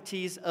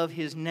realities of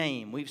His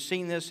name. We've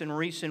seen this in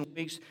recent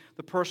weeks,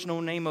 the personal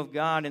name of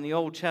God in the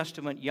Old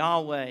Testament,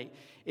 Yahweh.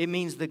 It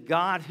means the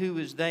God who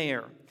is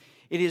there.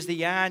 It is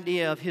the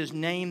idea of His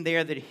name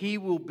there that He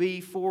will be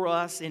for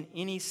us in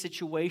any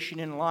situation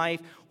in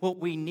life what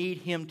we need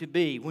Him to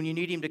be. When you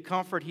need Him to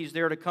comfort, He's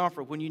there to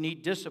comfort. When you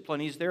need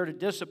discipline, He's there to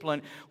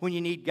discipline. When you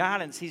need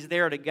guidance, He's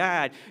there to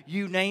guide.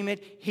 You name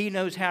it, He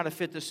knows how to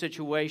fit the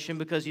situation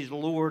because He's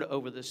Lord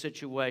over the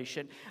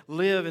situation.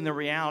 Live in the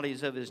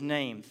realities of His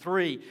name.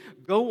 3,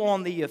 go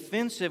on the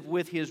offensive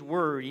with His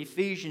Word.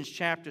 Ephesians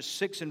chapter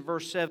 6 and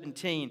verse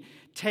 17.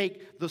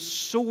 Take the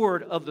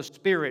sword of the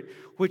Spirit,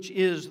 which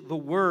is the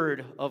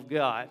Word of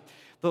God.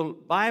 The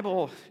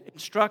Bible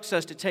instructs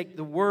us to take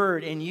the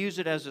Word and use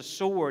it as a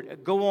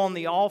sword. Go on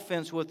the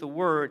offense with the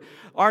Word.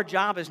 Our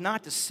job is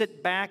not to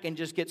sit back and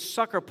just get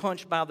sucker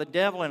punched by the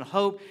devil and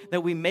hope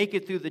that we make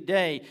it through the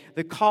day.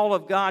 The call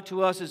of God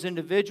to us as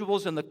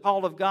individuals and the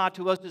call of God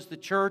to us as the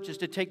church is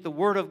to take the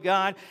Word of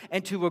God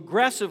and to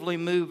aggressively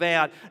move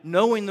out,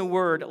 knowing the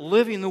Word,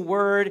 living the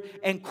Word,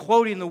 and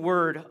quoting the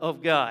Word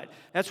of God.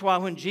 That's why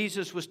when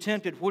Jesus was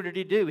tempted, what did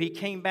He do? He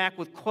came back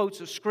with quotes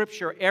of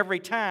Scripture every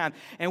time.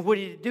 And what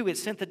did He do? It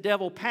sent the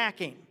devil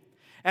packing.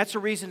 That's the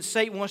reason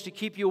Satan wants to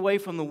keep you away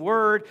from the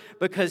Word,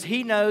 because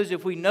he knows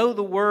if we know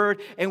the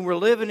Word and we're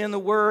living in the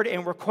Word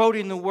and we're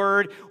quoting the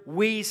Word,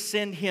 we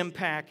send him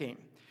packing.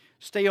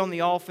 Stay on the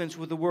offense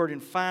with the Word.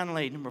 And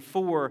finally, number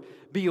 4,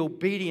 be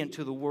obedient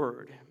to the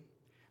Word.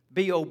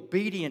 Be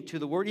obedient to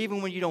the Word.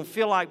 Even when you don't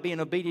feel like being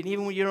obedient,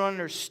 even when you don't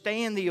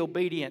understand the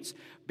obedience,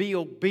 be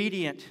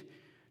obedient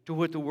to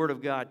what the Word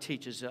of God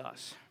teaches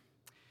us.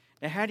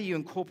 Now, how do you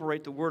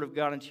incorporate the Word of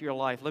God into your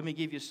life? Let me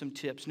give you some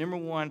tips. Number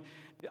 1,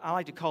 I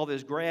like to call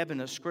this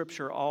grabbing a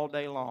Scripture all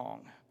day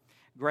long.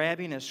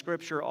 Grabbing a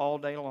Scripture all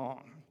day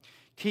long.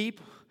 Keep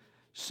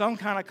some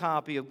kind of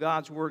copy of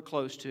God's Word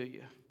close to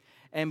you.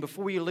 And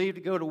before you leave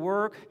to go to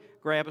work,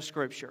 grab a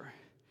Scripture.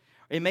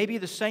 It may be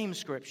the same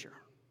Scripture.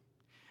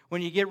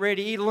 When you get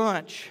ready to eat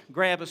lunch,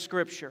 grab a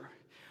Scripture.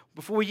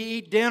 Before you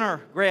eat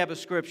dinner, grab a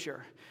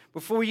Scripture.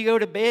 Before you go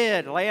to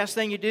bed, last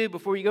thing you do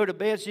before you go to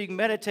bed so you can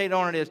meditate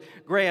on it is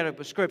grab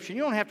a Scripture.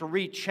 You don't have to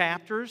read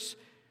chapters.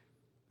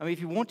 I mean,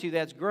 if you want to,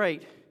 that's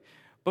great.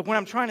 But what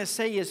I'm trying to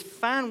say is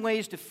find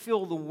ways to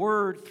fill the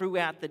Word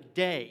throughout the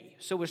day.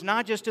 So it's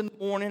not just in the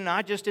morning,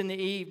 not just in the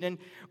evening,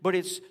 but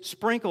it's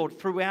sprinkled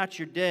throughout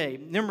your day.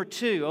 Number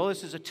 2,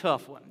 this is a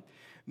tough one.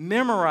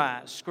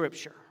 Memorize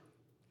Scripture.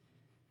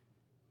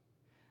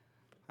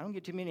 I don't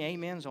get too many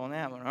amens on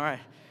that one. All right.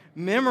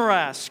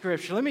 Memorize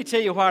Scripture. Let me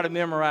tell you why to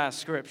memorize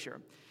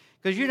Scripture.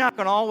 Because you're not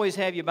going to always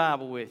have your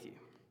Bible with you.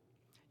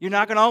 You're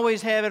not going to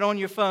always have it on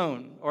your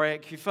phone or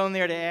your phone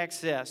there to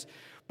access.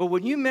 But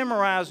when you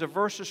memorize a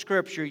verse of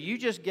Scripture, you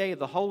just gave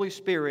the Holy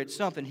Spirit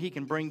something He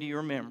can bring to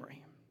your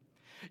memory.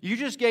 You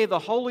just gave the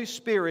Holy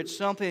Spirit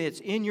something that's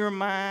in your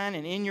mind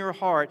and in your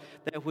heart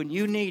that when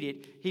you need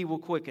it, He will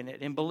quicken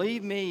it. And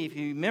believe me, if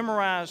you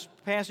memorize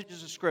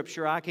passages of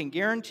Scripture, I can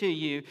guarantee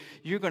you,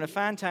 you're going to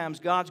find times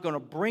God's going to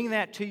bring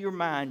that to your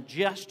mind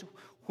just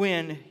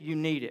when you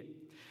need it.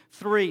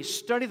 3,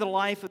 study the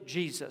life of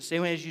Jesus.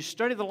 And as you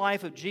study the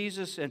life of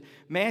Jesus, and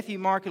Matthew,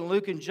 Mark, and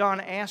Luke, and John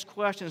ask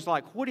questions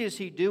like, what is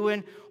He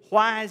doing?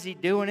 Why is He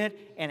doing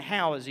it? And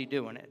how is He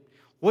doing it?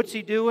 What's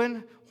He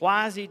doing?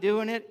 Why is He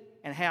doing it?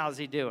 And how is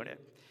He doing it?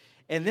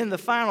 And then the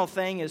final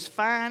thing is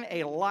find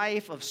a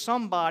life of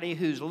somebody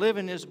who's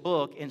living this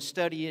book and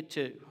study it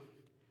too.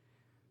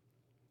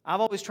 I've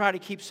always tried to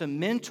keep some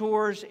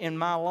mentors in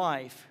my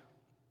life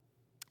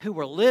who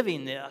were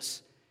living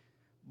this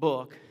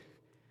book.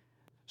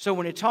 So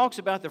when it talks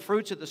about the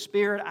fruits of the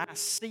Spirit, I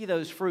see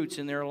those fruits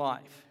in their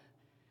life.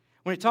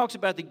 When it talks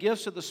about the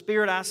gifts of the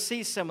Spirit, I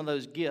see some of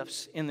those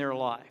gifts in their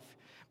life.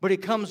 But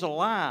it comes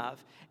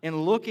alive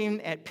in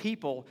looking at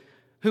people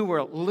who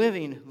were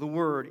living the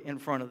Word in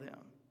front of them.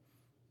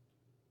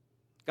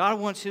 God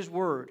wants His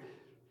Word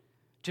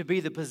to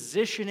be the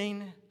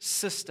positioning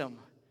system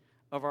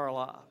of our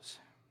lives.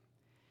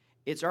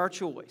 It's our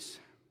choice.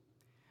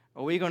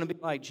 Are we going to be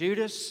like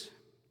Judas,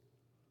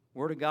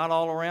 Word of God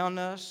all around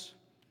us,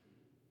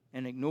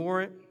 and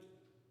ignore it?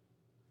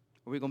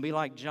 Or are we going to be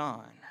like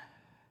John,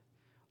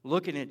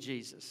 looking at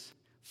Jesus,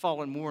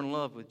 falling more in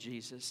love with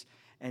Jesus,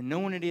 and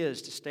knowing it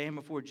is to stand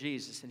before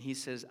Jesus, and He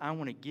says, I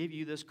want to give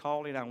you this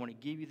calling, I want to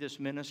give you this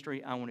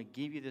ministry, I want to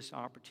give you this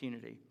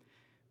opportunity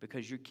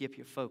because you keep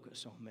your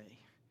focus on me.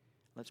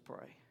 Let's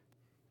pray.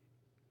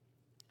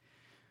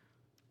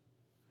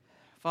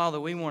 Father,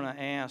 we want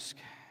to ask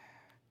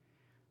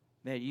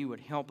that you would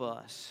help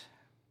us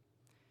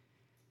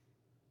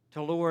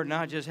to, Lord,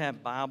 not just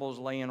have Bibles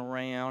laying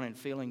around and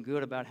feeling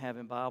good about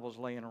having Bibles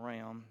laying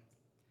around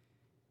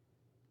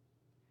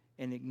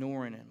and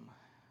ignoring them,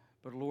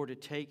 but, Lord, to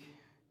take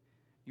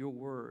your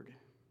word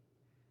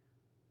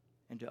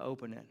and to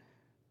open it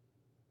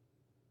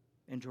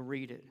and to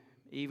read it,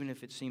 even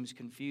if it seems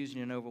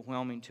confusing and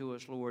overwhelming to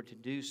us, Lord, to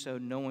do so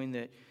knowing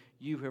that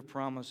you have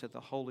promised that the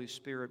Holy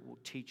Spirit will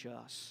teach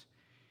us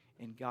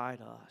and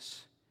guide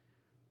us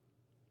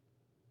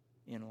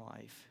in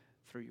life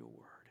through your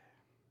word.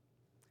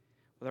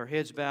 With our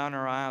heads bowed and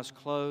our eyes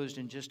closed,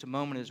 in just a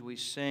moment as we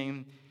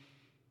sing,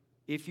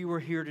 if you are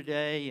here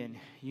today and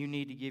you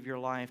need to give your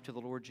life to the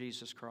Lord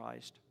Jesus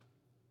Christ,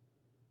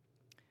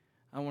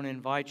 I want to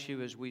invite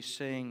you as we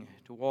sing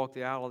to walk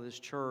the aisle of this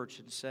church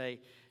and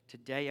say,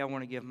 today I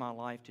want to give my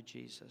life to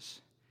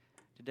Jesus.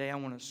 Today I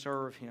want to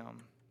serve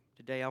Him.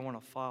 Today I want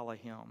to follow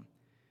Him.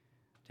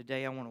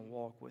 Today I want to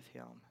walk with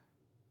Him.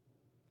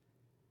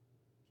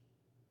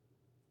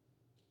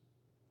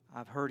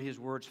 I've heard His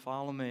words,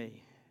 follow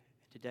me.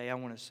 Today I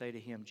want to say to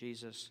Him,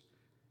 Jesus,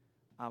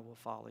 I will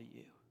follow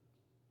you.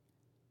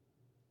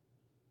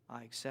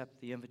 I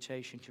accept the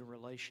invitation to a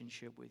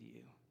relationship with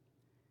you,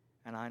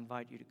 and I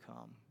invite you to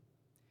come.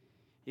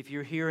 If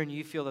you're here and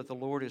you feel that the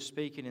Lord is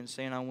speaking and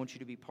saying, I want you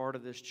to be part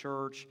of this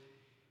church,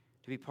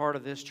 to be part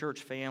of this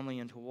church family,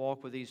 and to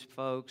walk with these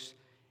folks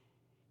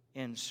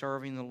in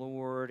serving the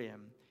Lord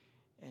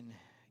and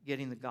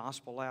getting the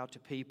gospel out to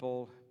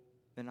people,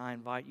 then I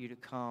invite you to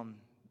come.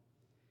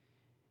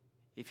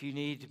 If you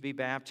need to be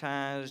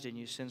baptized and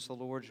you sense the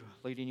Lord's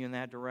leading you in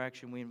that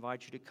direction, we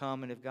invite you to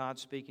come. And if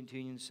God's speaking to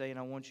you and saying,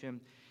 I want you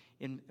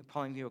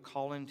calling you a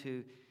call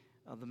into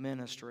the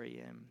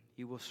ministry, and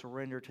you will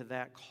surrender to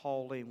that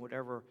calling,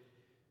 whatever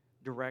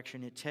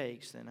direction it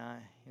takes, then I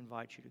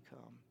invite you to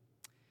come.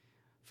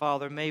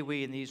 Father, may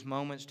we in these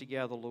moments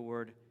together,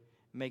 Lord,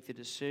 make the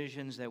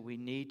decisions that we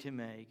need to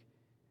make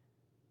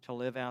to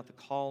live out the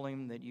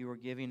calling that you are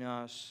giving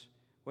us,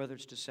 whether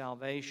it's to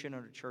salvation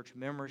or to church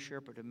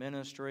membership or to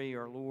ministry,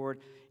 or, Lord,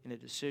 in a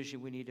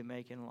decision we need to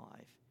make in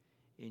life.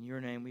 In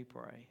your name we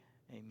pray.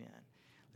 Amen.